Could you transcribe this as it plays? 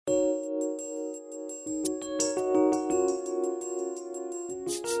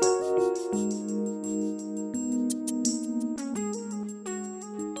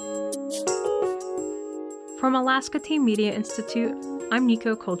From Alaska Team Media Institute, I'm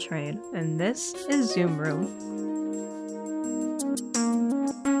Nico Coltrane, and this is Zoom Room.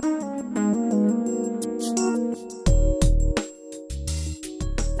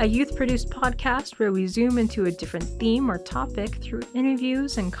 A youth-produced podcast where we zoom into a different theme or topic through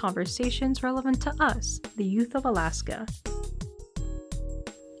interviews and conversations relevant to us, the youth of Alaska.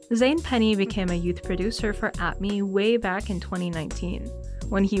 Zane Penny became a youth producer for ATME way back in 2019,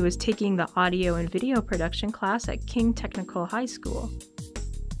 when he was taking the audio and video production class at King Technical High School.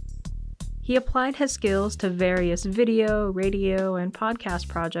 He applied his skills to various video, radio, and podcast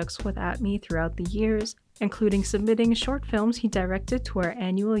projects with ATME throughout the years, including submitting short films he directed to our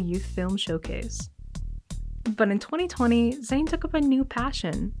annual Youth Film Showcase. But in 2020, Zane took up a new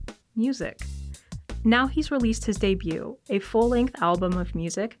passion: music. Now he's released his debut, a full-length album of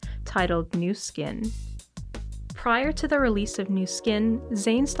music titled New Skin. Prior to the release of New Skin,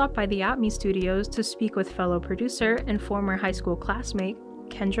 Zane stopped by the ATME studios to speak with fellow producer and former high school classmate,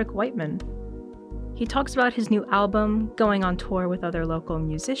 Kendrick Whiteman. He talks about his new album, going on tour with other local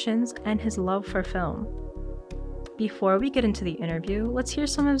musicians, and his love for film. Before we get into the interview, let's hear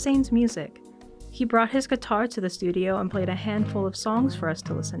some of Zane's music. He brought his guitar to the studio and played a handful of songs for us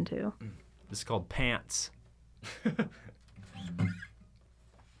to listen to. This is called Pants.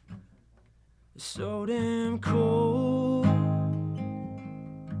 So damn cold,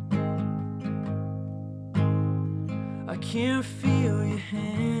 I can't feel your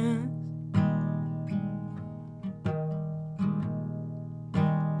hands.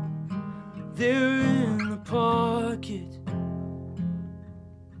 They're in the pocket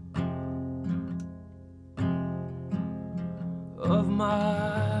of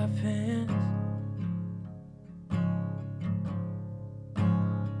my pants.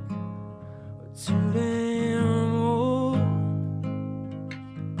 Too damn old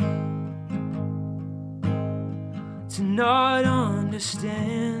to not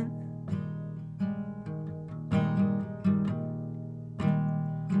understand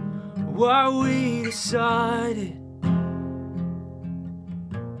why we decided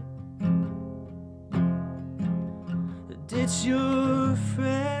to ditch your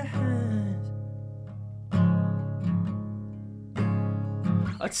friends.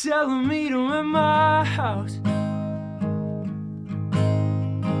 Are telling me to rent my house.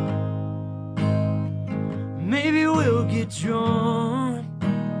 Maybe we'll get drunk.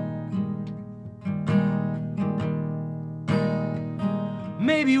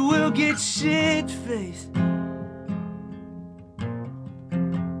 Maybe we'll get shit-faced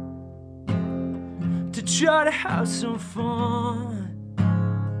to try to have some fun.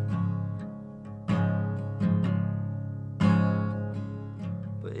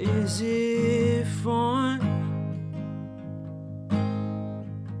 But is it fun?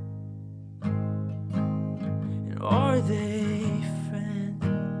 And are they friends?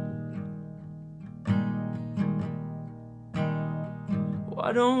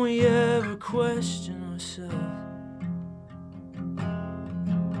 Why don't we ever question ourselves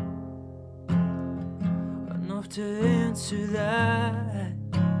enough to answer that?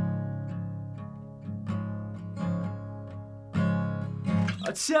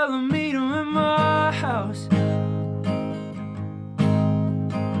 Are telling me to rent my house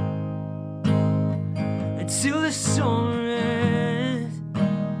until the summer ends.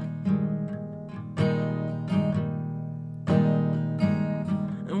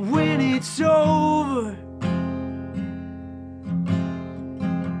 And when it's over,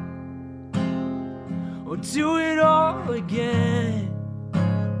 we'll do it all again.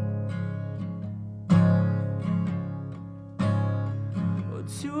 We'll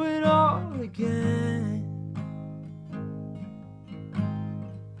do it all again.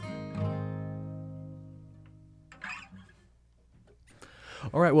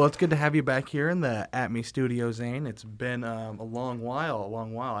 All right, well, it's good to have you back here in the ATME studio, Zane. It's been a long while.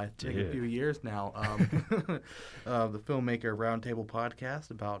 I think a few years now. The Filmmaker Roundtable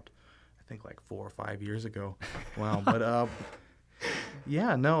podcast about, I think, like 4 or 5 years ago. Wow, but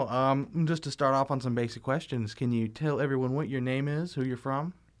just to start off on some basic questions, can you tell everyone what your name is, who you're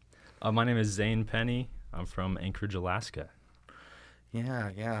from? My name is Zane Penny. I'm from Anchorage, Alaska.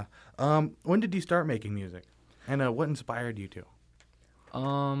 Yeah. When did you start making music, and what inspired you to?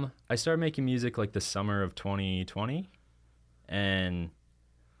 I started making music like the summer of 2020, and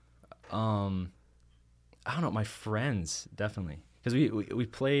I don't know, my friends definitely, because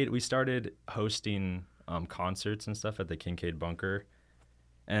we started hosting concerts and stuff at the Kincaid Bunker,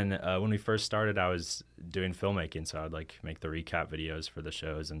 and when we first started, I was doing filmmaking, so I'd like make the recap videos for the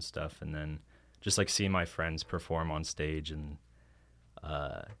shows and stuff, and then just like seeing my friends perform on stage and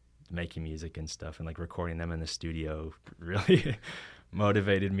making music and stuff and like recording them in the studio really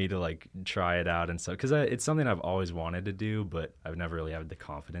motivated me to like try it out and stuff, because it's something I've always wanted to do, but I've never really had the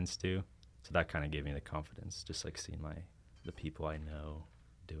confidence to. So that kind of gave me the confidence, just like seeing the people I know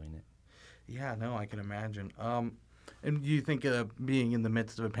doing it. Yeah, no, I can imagine. And do you think being in the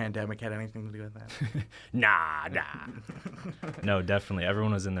midst of a pandemic had anything to do with that? Nah. No, definitely.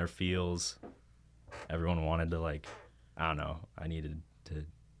 Everyone was in their feels. Everyone wanted to, like, I don't know. I needed to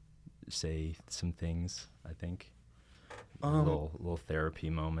say some things, I think. A little therapy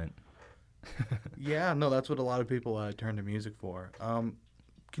moment. Yeah, no, that's what a lot of people turn to music for.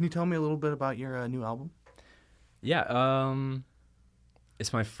 Can you tell me a little bit about your new album? Yeah,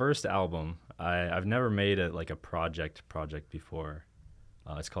 it's my first album. I've never made a project before.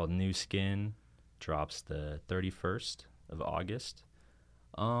 It's called New Skin. Drops the 31st of August.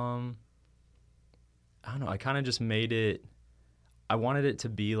 I don't know. I kind of just made it. I wanted it to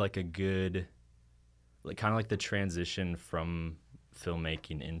be like a good, like kind of like the transition from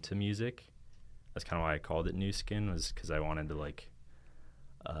filmmaking into music. That's kind of why I called it New Skin, was because I wanted to like,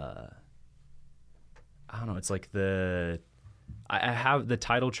 I don't know. It's like I have the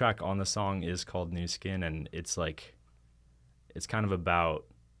title track on the song is called New Skin, and it's like, it's kind of about,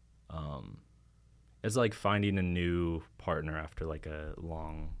 it's like finding a new partner after like a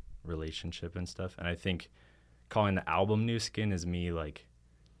long relationship and stuff. And I think calling the album New Skin is me, like,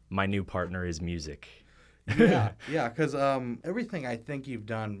 my new partner is music. Yeah, because everything I think you've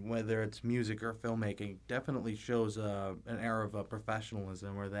done, whether it's music or filmmaking, definitely shows an air of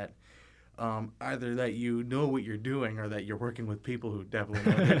professionalism, or that either that you know what you're doing or that you're working with people who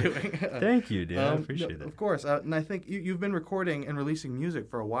definitely know what they're doing. Thank you, dude. I appreciate it. Of course. And I think you've been recording and releasing music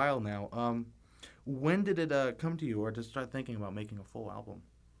for a while now. When did it come to you, or to start thinking about making a full album?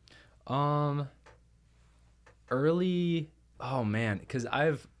 Early, oh man, because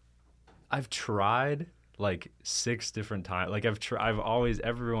I've tried like 6 different times. Like I've always,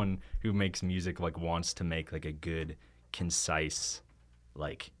 everyone who makes music like wants to make like a good, concise,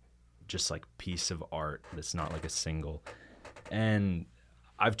 like just like piece of art that's not like a single. And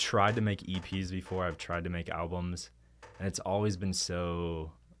I've tried to make EPs before. I've tried to make albums, and it's always been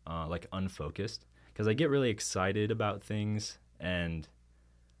so like unfocused, because I get really excited about things, and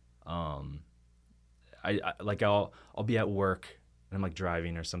I like I'll be at work and I'm like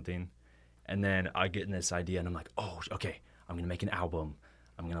driving or something, and then I get in this idea and I'm like, oh, okay, I'm gonna make an album.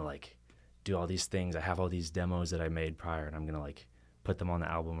 I'm gonna like do all these things. I have all these demos that I made prior, and I'm gonna like put them on the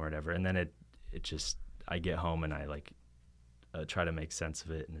album or whatever. And then it just, I get home and I like try to make sense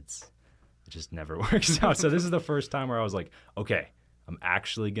of it, and it just never works out. So this is the first time where I was like, okay, I'm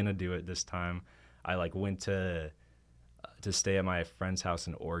actually gonna do it this time. I like went to stay at my friend's house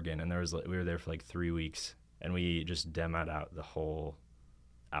in Oregon, and we were there for like 3 weeks, and we just demoed out the whole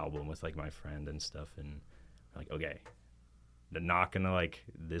album with like my friend and stuff. And I'm like, okay, they're not gonna like,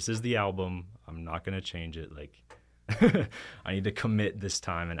 this is the album. I'm not gonna change it. Like, I need to commit this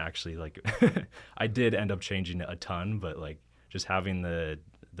time, and actually like, I did end up changing it a ton, but like just having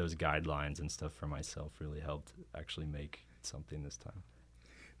those guidelines and stuff for myself really helped actually make something this time.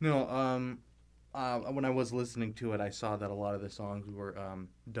 No, when I was listening to it, I saw that a lot of the songs were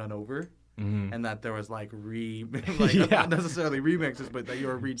done over, and that there was like not necessarily remixes, but that you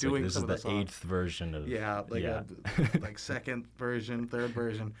were redoing some of the songs. This is the 8th version of like second version, third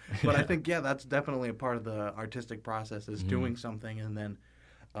version. But I think that's definitely a part of the artistic process, is doing something and then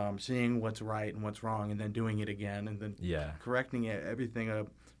seeing what's right and what's wrong, and then doing it again, and then correcting it, everything,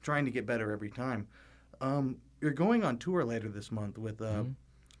 trying to get better every time. You're going on tour later this month with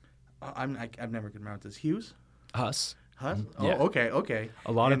I've never could pronounce this. Hughes? Huss? Oh, yeah. Okay.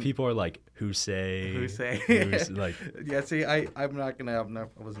 A lot of people are like, who say? Like, yeah. See, I'm not gonna. I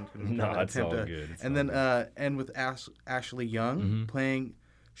wasn't gonna. No, it's all good. And with Ashley Young playing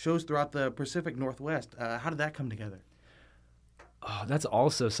shows throughout the Pacific Northwest. How did that come together? Oh, that's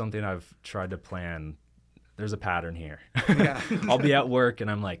also something I've tried to plan. There's a pattern here. Yeah. I'll be at work and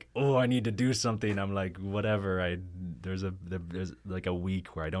I'm like, oh, I need to do something. I'm like, whatever. There's like a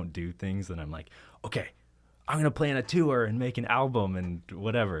week where I don't do things, and I'm like, okay, I'm gonna plan a tour and make an album and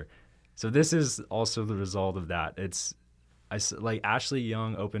whatever. So this is also the result of that. Like Ashley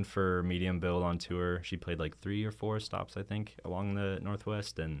Young opened for Medium Build on tour. She played like 3 or 4 stops, I think, along the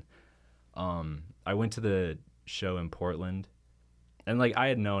Northwest, and I went to the show in Portland, and like I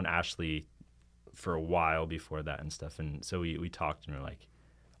had known Ashley for a while before that and stuff, and so we talked, and we're like,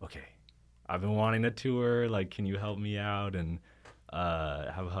 okay, I've been wanting a tour, like, can you help me out and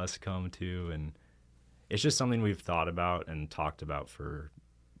have Huss come too? And it's just something we've thought about and talked about for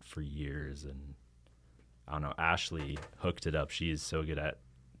years. And I don't know, Ashley hooked it up. She is so good at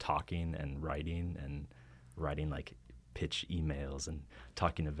talking and writing like pitch emails and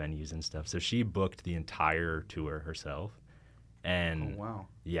talking to venues and stuff. So she booked the entire tour herself. And Oh, wow.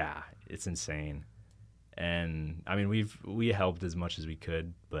 yeah, it's insane. And I mean, we helped as much as we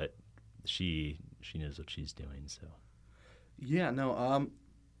could, but she knows what she's doing. So Yeah, no.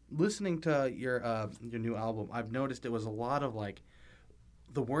 Listening to your new album, I've noticed it was a lot of like,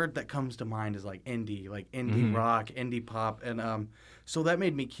 the word that comes to mind is like indie rock, indie pop, and so that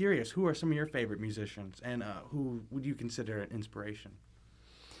made me curious. Who are some of your favorite musicians, and who would you consider an inspiration?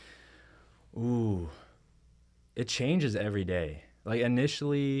 ooh, it changes every day. Like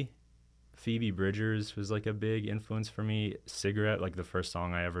initially, Phoebe Bridgers was like a big influence for me. Cigarette, like the first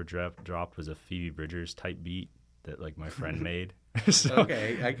song I ever dropped was a Phoebe Bridgers type beat that like my friend made. So,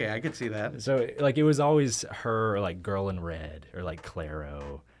 Okay, I could see that. so like it was always her, or like Girl in Red, or like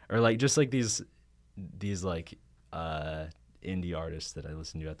Claro, or like just like these like indie artists that I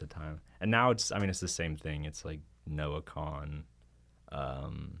listened to at the time. And now it's the same thing. It's like Noah Kahan,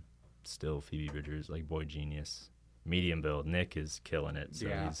 still Phoebe Bridgers, like Boy Genius, Medium Build. Nick is killing it. So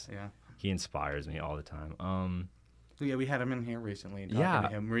Yeah. he inspires me all the time. So yeah, we had him in here recently. And Yeah, talking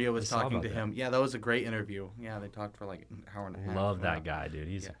to him. Maria was I saw talking about to that. him. Yeah, that was a great interview. Yeah, they talked for like an hour and a half. Love that guy, dude.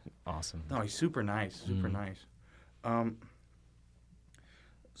 He's Yeah. awesome. No, he's super nice. Super nice.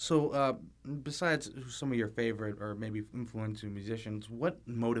 So besides some of your favorite or maybe influential musicians, what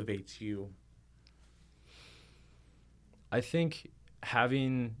motivates you? I think I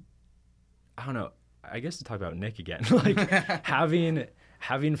don't know, I guess to talk about Nick again, like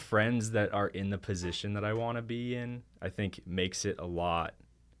having friends that are in the position that I want to be in, I think makes it a lot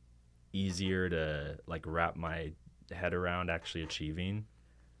easier to like wrap my head around actually achieving.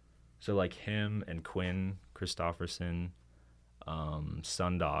 So like him and Quinn Christopherson,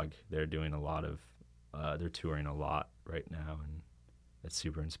 Sundog, they're doing a lot of, they're touring a lot right now, and it's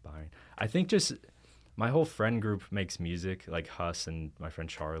super inspiring. I think just my whole friend group makes music, like Huss and my friend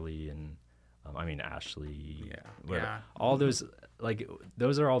Charlie and Ashley. Yeah. All those, like,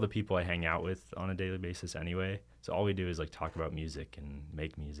 those are all the people I hang out with on a daily basis anyway. So all we do is like talk about music and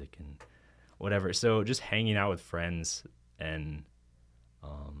make music and whatever. So just hanging out with friends and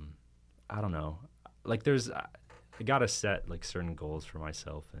I don't know, like I gotta set like certain goals for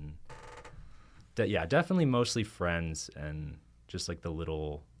myself, and definitely mostly friends and just like the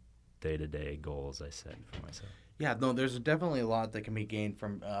little day-to-day goals I set for myself. Yeah, no, there's definitely a lot that can be gained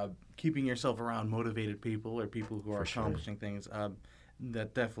from keeping yourself around motivated people or people who are For sure. accomplishing things.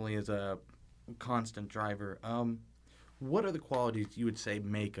 That definitely is a constant driver. What are the qualities you would say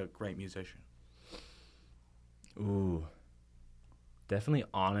make a great musician? Ooh, definitely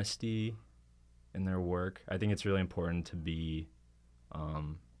honesty in their work. I think it's really important to be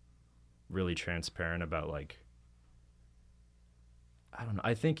really transparent about, like, I don't know.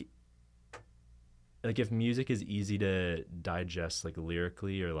 I think, like, if music is easy to digest, like,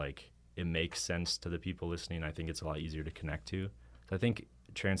 lyrically, or, like, it makes sense to the people listening, I think it's a lot easier to connect to. So I think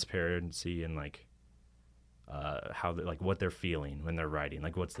transparency and, like, how, like, what they're feeling when they're writing,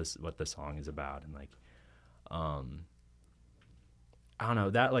 like, what the song is about, and, like, I don't know,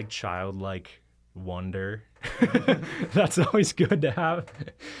 that, like, childlike wonder, that's always good to have,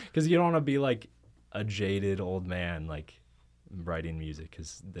 because you don't want to be, like, a jaded old man, like, writing music,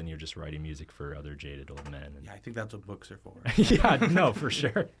 because then you're just writing music for other jaded old men. And Yeah, I think that's what books are for. yeah, no, for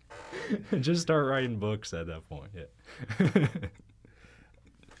sure. Just start writing books at that point. Yeah.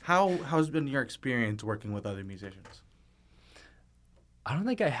 How's been your experience working with other musicians? I don't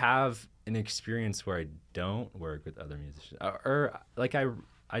think I have an experience where I don't work with other musicians, or like I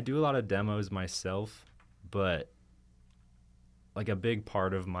do a lot of demos myself, but like a big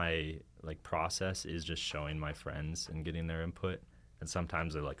part of my like process is just showing my friends and getting their input. And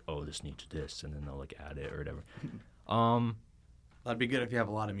sometimes they're like, "Oh, this needs this," and then they'll like add it or whatever. That'd be good if you have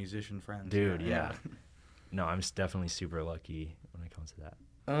a lot of musician friends. Dude, yeah. No, I'm definitely super lucky when it comes to that.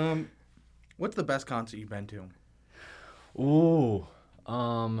 What's the best concert you've been to? Ooh,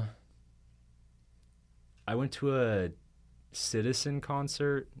 I went to a Citizen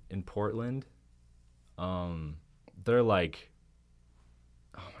concert in Portland. They're like,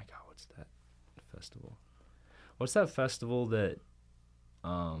 oh my God, what's that festival? What's that festival that,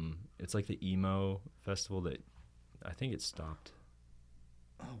 it's like the emo festival that I think it stopped.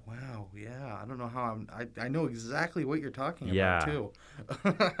 Oh wow, yeah. I don't know how I know exactly what you're talking about Yeah. too.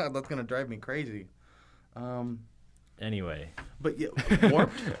 That's gonna drive me crazy. Anyway, But yeah,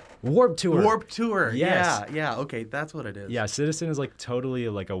 Warped Tour. Warped Tour. Yes. Yeah. Okay, that's what it is. Yeah, Citizen is like totally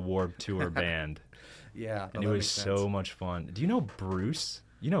like a Warped Tour band. Yeah. And it was so much fun. Do you know Bruce?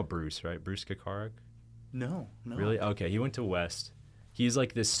 You know Bruce, right? Bruce Kakarek? No. Really? Okay, he went to West, He's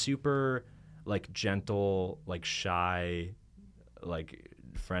like this super like gentle, like shy, like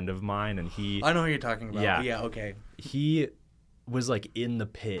friend of mine, and I know who you're talking about. Yeah, okay. He was like in the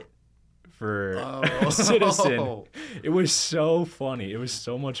pit for Citizen. It was so funny. It was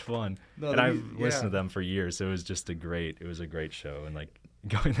so much fun. And I've listened to them for years, so it was a great show, and like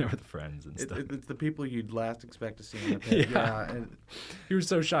going there with friends and stuff. It's the people you'd last expect to see in the pit. And he was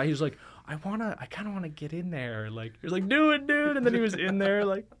so shy. He was like, I kind of want to get in there. Like, he was like, do it, dude. And then he was in there,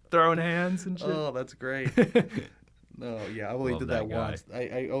 like, throwing hands and shit. Oh, that's great. No, yeah, I only did that once.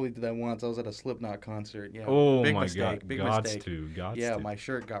 I only did that once. I was at a Slipknot concert. Yeah. Oh, big my mistake. God. Big Gots mistake. to. My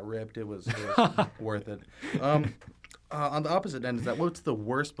shirt got ripped. It was worth it. On the opposite end is that, what's the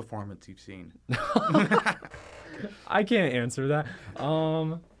worst performance you've seen? I can't answer that.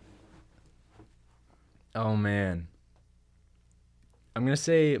 Oh, man. I'm going to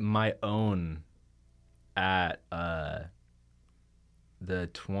say my own at the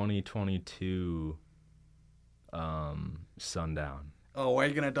 2022 Sundown. Oh, why are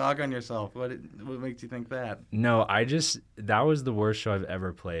you going to dog on yourself? What makes you think that? No, that was the worst show I've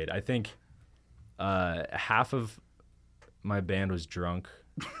ever played. I think half of my band was drunk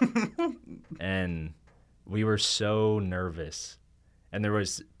and we were so nervous. And there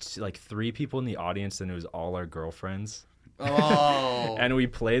was like 3 people in the audience, and it was all our girlfriends. Oh. And we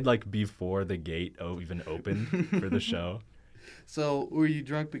played like before the gate even opened for the show. So were you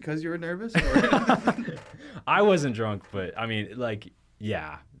drunk because you were nervous? Or? I wasn't drunk, but I mean, like,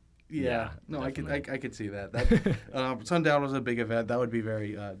 yeah. No, definitely. I could see that. Sundown was a big event. That would be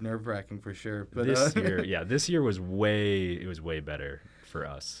very nerve-wracking for sure. But this year was way better for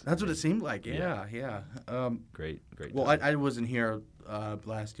us. That's what it seemed like. Yeah. Great. Well, I wasn't here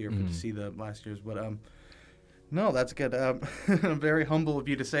last year to see the last year's, but no, that's good. I'm very humble of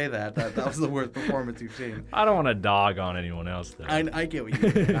you to say that. That was the worst performance you've seen. I don't want to dog on anyone else, though. I get what you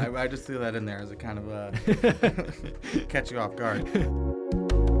mean. I just threw that in there as a kind of catch you off guard.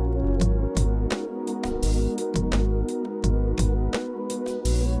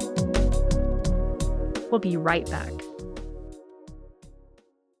 We'll be right back.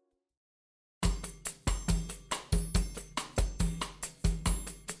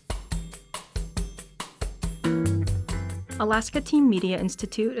 Alaska Teen Media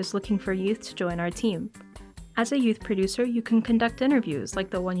Institute is looking for youth to join our team. As a youth producer, you can conduct interviews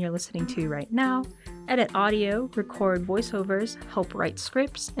like the one you're listening to right now, edit audio, record voiceovers, help write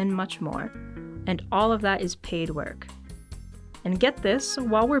scripts, and much more. And all of that is paid work. And get this,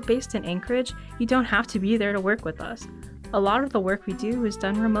 while we're based in Anchorage, you don't have to be there to work with us. A lot of the work we do is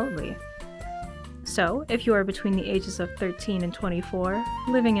done remotely. So, if you are between the ages of 13 and 24,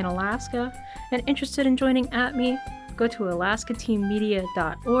 living in Alaska, and interested in joining ATME, go to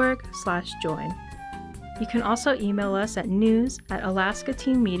alaskateenmedia.org/join. You can also email us at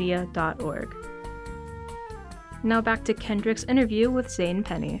news@alaskateenmedia.org. Now back to Kendrick's interview with Zane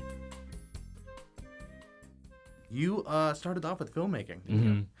Penny. You started off with filmmaking.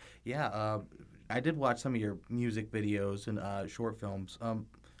 Mm-hmm. Yeah, I did watch some of your music videos and short films.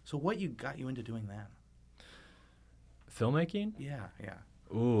 So what got you into doing that? Filmmaking? Yeah.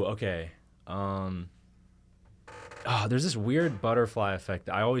 Ooh, okay. There's this weird butterfly effect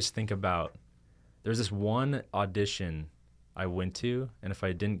I always think about. There's this one audition I went to, and if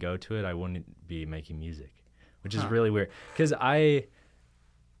I didn't go to it, I wouldn't be making music, which is really weird. Because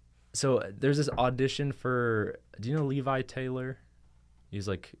so there's this audition for, do you know Levi Taylor? He's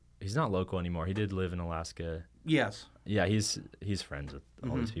not local anymore. He did live in Alaska. Yes. Yeah, he's friends with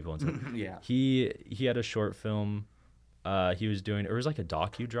all these people and stuff. Yeah. He had a short film he was doing. It was like a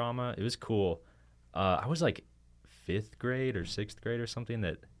docudrama. It was cool. I was like 5th grade or 6th grade or something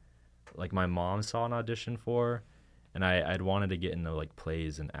that like my mom saw an audition for, and I'd wanted to get into like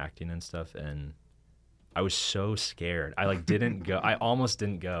plays and acting and stuff, and I was so scared. I like didn't go. I almost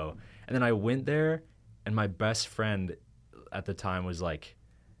didn't go. And then I went there, and my best friend at the time was like,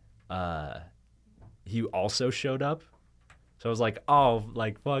 he also showed up. So I was like, oh,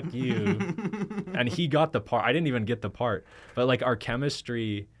 like, fuck you. And he got the part. I didn't even get the part. But like our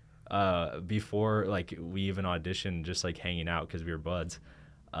chemistry before like we even auditioned, just like hanging out because we were buds,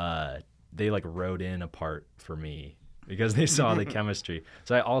 they like wrote in a part for me because they saw the chemistry.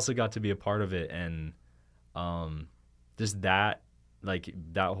 So I also got to be a part of it, and just that, like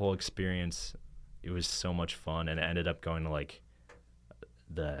that whole experience, it was so much fun, and it ended up going to like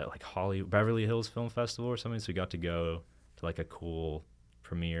the like Beverly Hills Film Festival or something. So we got to go to like a cool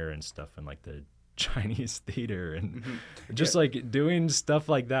premiere and stuff in like the Chinese theater and just like doing stuff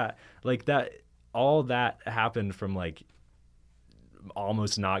like that. Like that, all that happened from like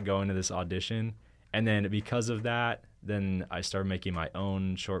almost not going to this audition. And then because of that, then I started making my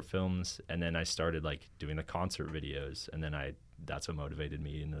own short films, and then I started like doing the concert videos, and then that's what motivated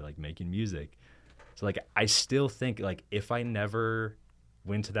me into like making music. So like I still think like if I never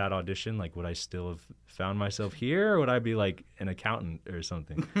went to that audition, like would I still have found myself here, or would I be like an accountant or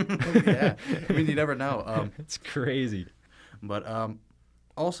something? Yeah, I mean you never know. It's crazy. But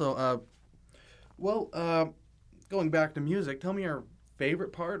also, going back to music, tell me your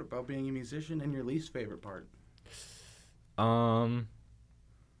favorite part about being a musician and your least favorite part.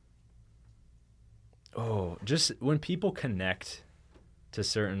 Just when people connect to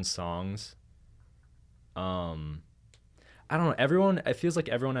certain songs, I don't know, it feels like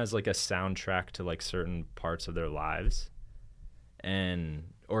everyone has like a soundtrack to like certain parts of their lives,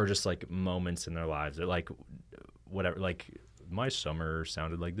 or just like moments in their lives, or like whatever, like my summer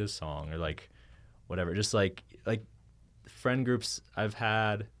sounded like this song, or like whatever, just like friend groups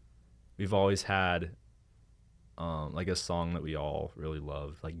we've always had like a song that we all really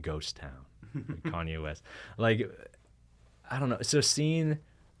love, like Ghost Town, like Kanye West. Like, I don't know. So seeing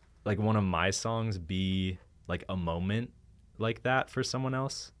like one of my songs be like a moment like that for someone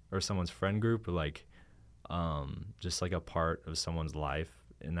else or someone's friend group, or like just like a part of someone's life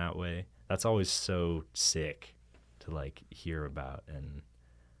in that way, that's always so sick to like hear about. And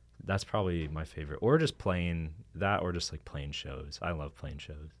that's probably my favorite. Or just playing that, or just like playing shows. I love playing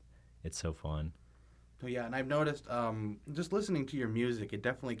shows. It's so fun. So yeah, and I've noticed just listening to your music, it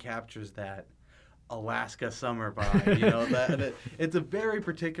definitely captures that Alaska summer vibe. You know, that it's a very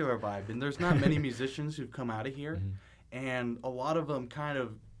particular vibe, and there's not many musicians who've come out of here, and a lot of them kind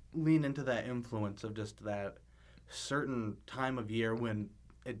of lean into that influence of just that certain time of year when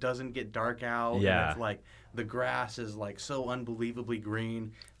it doesn't get dark out. Yeah. And it's like the grass is like so unbelievably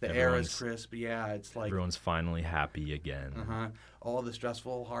green. The air is crisp. Yeah, it's like everyone's finally happy again. All the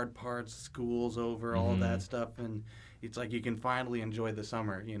stressful, hard parts, school's over, all of that stuff, and it's like you can finally enjoy the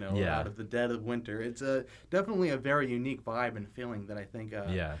summer, you know, out of the dead of winter. It's definitely a very unique vibe and feeling that I think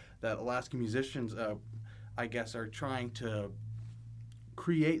that Alaska musicians, I guess, are trying to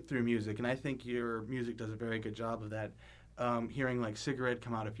create through music, and I think your music does a very good job of that. Hearing like Cigarette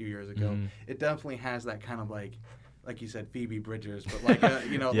come out a few years ago, it definitely has that kind of like you said, Phoebe Bridgers, but like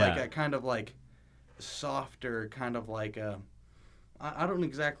like a kind of like softer, kind of like I don't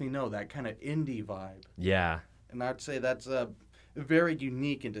exactly know, that kind of indie vibe. Yeah. And I'd say that's a very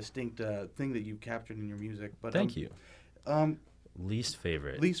unique and distinct thing that you've captured in your music. But thank you. Least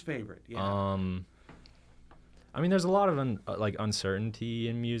favorite. Least favorite. Yeah. I mean, there's a lot of uncertainty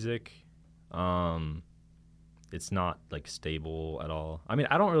in music. It's not like stable at all. I mean,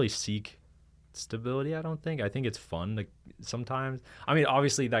 I don't really seek stability, I don't think. I think it's fun to sometimes. I mean,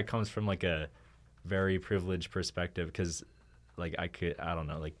 obviously that comes from like a very privileged perspective, because like I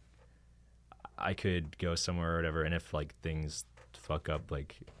could go somewhere or whatever, and if like things fuck up,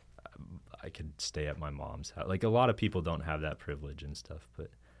 like I could stay at my mom's house. Like a lot of people don't have that privilege and stuff, but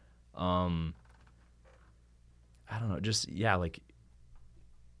I don't know, just like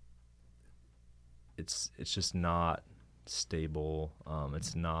it's just not stable.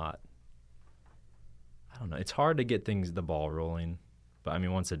 It's not, I don't know, it's hard to get the ball rolling, but I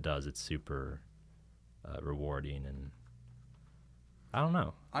mean once it does, it's super rewarding, and I don't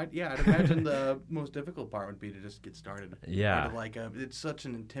know. I'd imagine the most difficult part would be to just get started. Yeah. It's such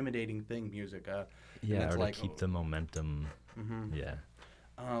an intimidating thing, music. Or to keep the momentum. Mm-hmm. Yeah.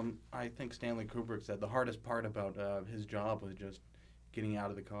 I think Stanley Kubrick said the hardest part about his job was just getting out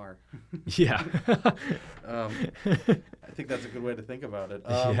of the car. Yeah. I think that's a good way to think about it.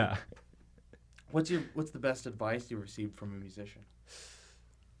 Yeah. What's the best advice you received from a musician?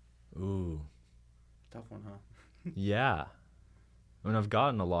 Ooh. Tough one, huh? Yeah. I mean, I've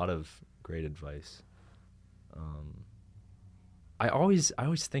gotten a lot of great advice. I always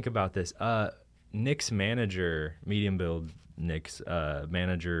think about this. Nick's manager, Medium Build Nick's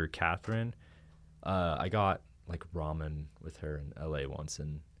manager, Catherine, I got like ramen with her in LA once,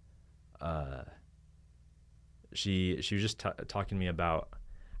 and she was just talking to me about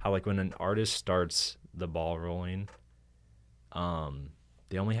how like when an artist starts the ball rolling,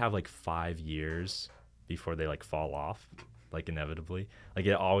 they only have like 5 years before they like fall off, like inevitably, like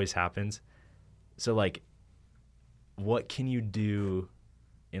it always happens. So like, what can you do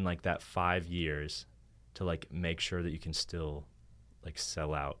in like that 5 years to like make sure that you can still like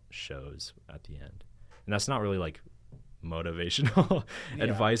sell out shows at the end? And that's not really like motivational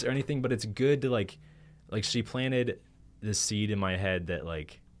advice or anything, but it's good to like she planted the seed in my head that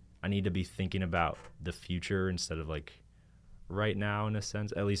like I need to be thinking about the future instead of like right now, in a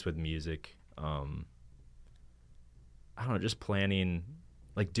sense, at least with music. I don't know, just planning,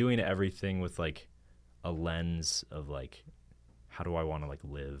 like doing everything with like a lens of like, how do I want to like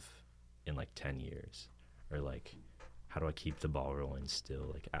live in like 10 years, or like, how do I keep the ball rolling still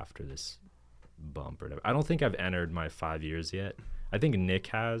like after this bump or whatever. I don't think I've entered my 5 years yet. I think Nick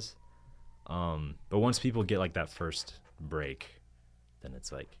has. But once people get like that first break, then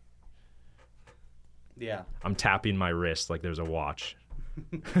it's like, yeah, I'm tapping my wrist like there's a watch.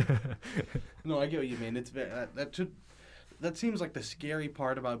 No, I get what you mean. It's that seems like the scary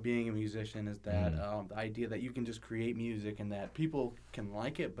part about being a musician is that the idea that you can just create music and that people can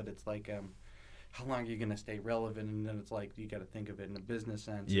like it, but it's like how long are you going to stay relevant? And then it's like you got to think of it in a business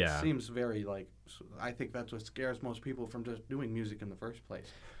sense. Yeah. It seems very like, I think that's what scares most people from just doing music in the first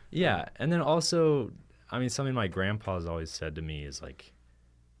place. Yeah, and then also, I mean, something my grandpa's always said to me is like,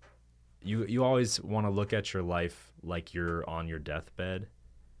 you always want to look at your life like you're on your deathbed,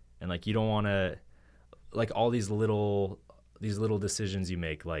 and like you don't want to, like all these little decisions you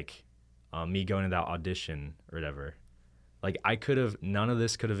make, like me going to that audition or whatever. Like none of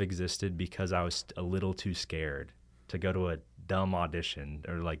this could have existed because I was a little too scared to go to a dumb audition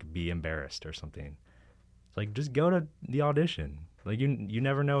or like be embarrassed or something. It's like, just go to the audition. Like you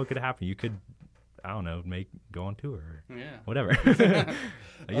never know what could happen. You could, I don't know, go on tour or whatever.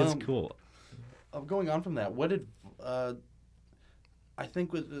 Like, it's cool. Going on from that, what did I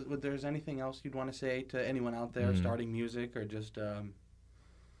think would there's anything else you'd want to say to anyone out there starting music or just I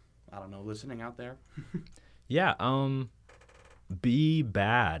don't know, listening out there? Yeah, be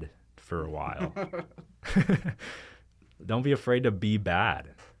bad for a while. Don't be afraid to be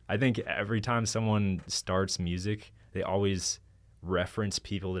bad. I think every time someone starts music, they always reference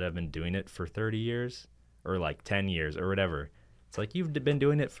people that have been doing it for 30 years or like 10 years or whatever. It's like, you've been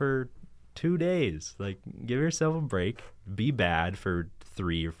doing it for 2 days. Like, give yourself a break, be bad for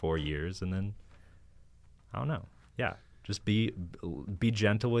 3 or 4 years, and then, I don't know. Yeah, just be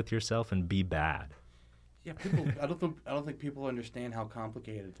gentle with yourself and be bad. Yeah, people. I don't think people understand how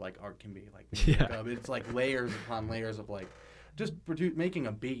complicated like art can be. Like, it's like layers upon layers of like, just making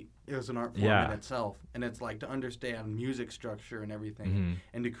a beat is an art form in itself, and it's like to understand music structure and everything,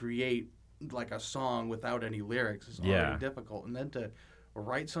 and to create like a song without any lyrics is already difficult, and then to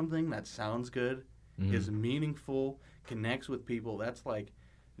write something that sounds good, is meaningful, connects with people. That's like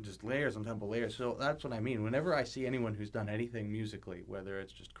just layers on top of layers. So that's what I mean. Whenever I see anyone who's done anything musically, whether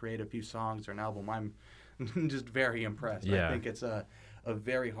it's just create a few songs or an album, I'm just very impressed. I think it's a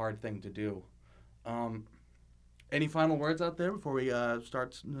very hard thing to do. Any final words out there before we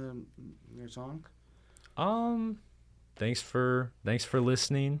start your song? Thanks for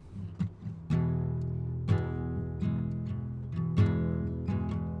listening.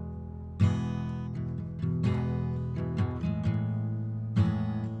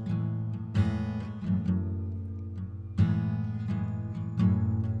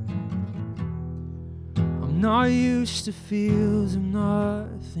 Not used to fields of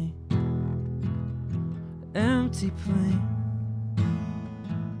nothing, empty plain.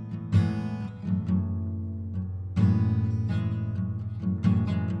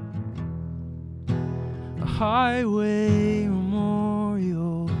 A highway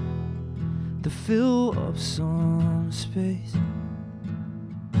memorial to fill up some space.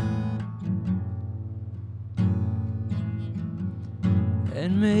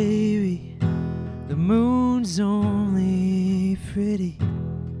 And maybe the moon's only pretty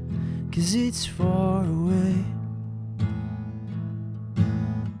 'cause it's far away.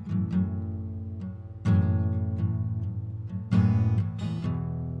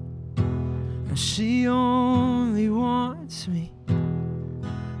 And she only wants me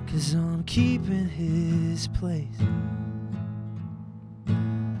 'cause I'm keeping his place.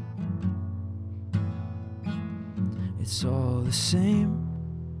 It's all the same.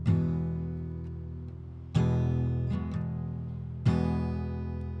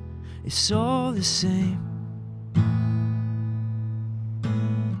 It's all the same.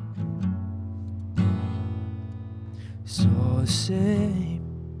 It's all the same.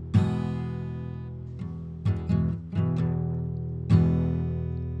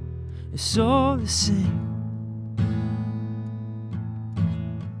 It's all the same.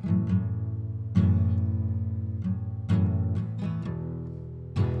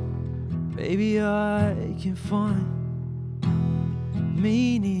 Maybe I can find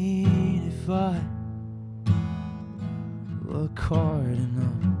meaning if I look hard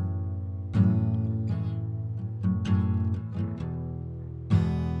enough.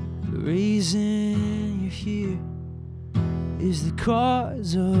 The reason you're here is the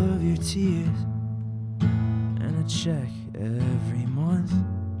cause of your tears, and a check every month.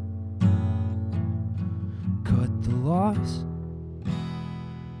 Cut the loss.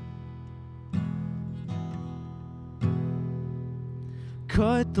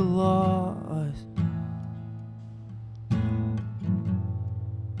 cut the loss.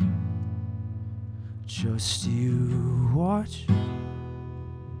 Just you watch.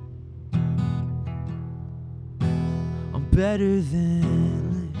 I'm better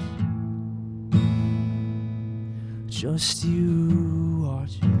than this. Just you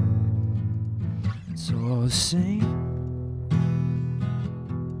watch. It's all the same.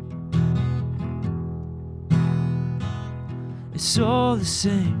 It's all the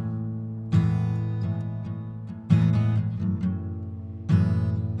same.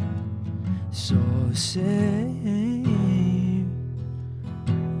 It's all the same.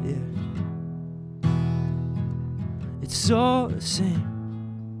 Yeah. It's all the same.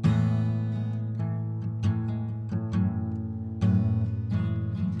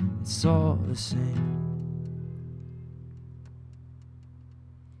 It's all the same.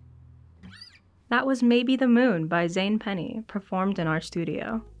 That was Maybe the Moon by Zane Penny, performed in our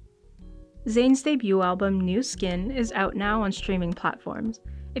studio. Zane's debut album, New Skin, is out now on streaming platforms.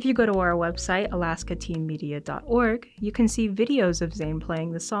 If you go to our website, alaskateenmedia.org, you can see videos of Zane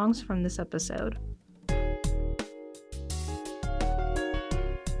playing the songs from this episode.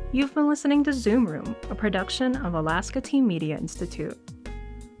 You've been listening to Zoom Room, a production of Alaska Teen Media Institute.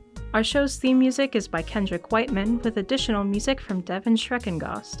 Our show's theme music is by Kendrick Whiteman, with additional music from Devin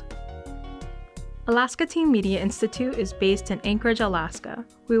Schreckengost. Alaska Teen Media Institute is based in Anchorage, Alaska.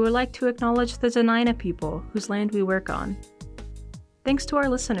 We would like to acknowledge the Dena'ina people whose land we work on. Thanks to our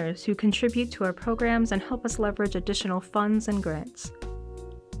listeners who contribute to our programs and help us leverage additional funds and grants.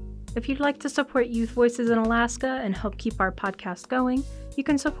 If you'd like to support youth voices in Alaska and help keep our podcast going, you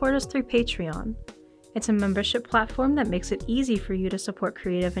can support us through Patreon. It's a membership platform that makes it easy for you to support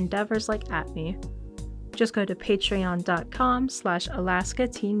creative endeavors like ATME. Just go to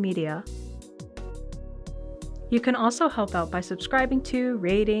patreon.com/AlaskaTeenMedia. You can also help out by subscribing to,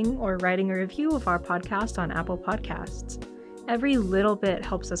 rating, or writing a review of our podcast on Apple Podcasts. Every little bit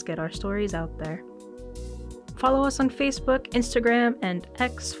helps us get our stories out there. Follow us on Facebook, Instagram, and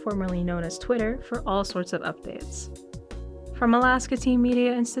X, formerly known as Twitter, for all sorts of updates. From Alaska Teen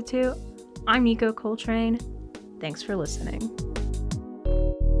Media Institute, I'm Nico Coltrane. Thanks for listening.